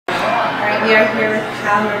we are here with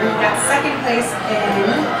Merber, who got second place in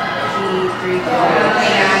the 3K,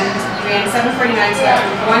 and you ran 7:49, so that's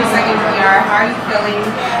 1 second PR. How are you feeling?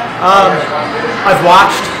 I've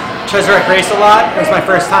watched Cheserek race a lot. It was my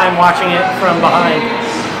first time watching it from behind.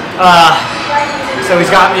 So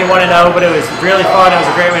he's got me 1-0, but it was really fun. It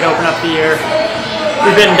was a great way to open up the year.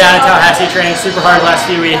 We've been down in Tallahassee training super hard the last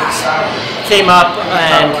few weeks. Came up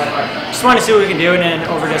and just wanted to see what we can do in an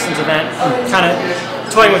over-distance event. I'm kind of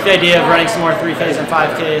toying with the idea of running some more 3Ks and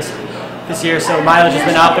 5Ks this year. So mileage has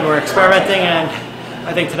been up and we're experimenting, and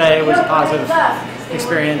I think today was a positive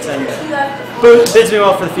experience and bids me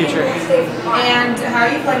well for the future. And how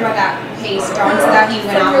are you feeling about that pace? John said that he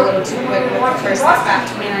went out a little too quick with the first lap at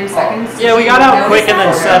 29 seconds. Yeah, we got out quick and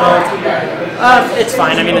then settled. It's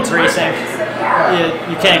fine. I mean, it's racing.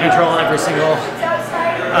 You can't control every single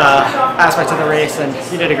aspect of the race, and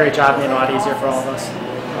you did a great job, made it a lot easier for all of us.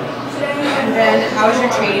 And then, how is your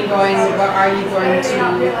training going? What are you going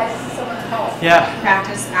to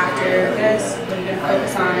practice after this? What are you going to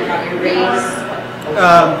focus on about your race?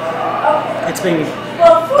 It's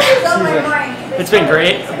been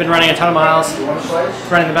great. I've been running a ton of miles,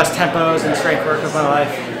 running the best tempos and strength work of my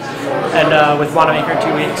life, and with Wanamaker in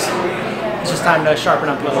 2 weeks, it's just time to sharpen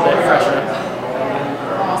up a little bit, freshen up.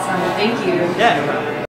 Awesome, thank you. Yeah.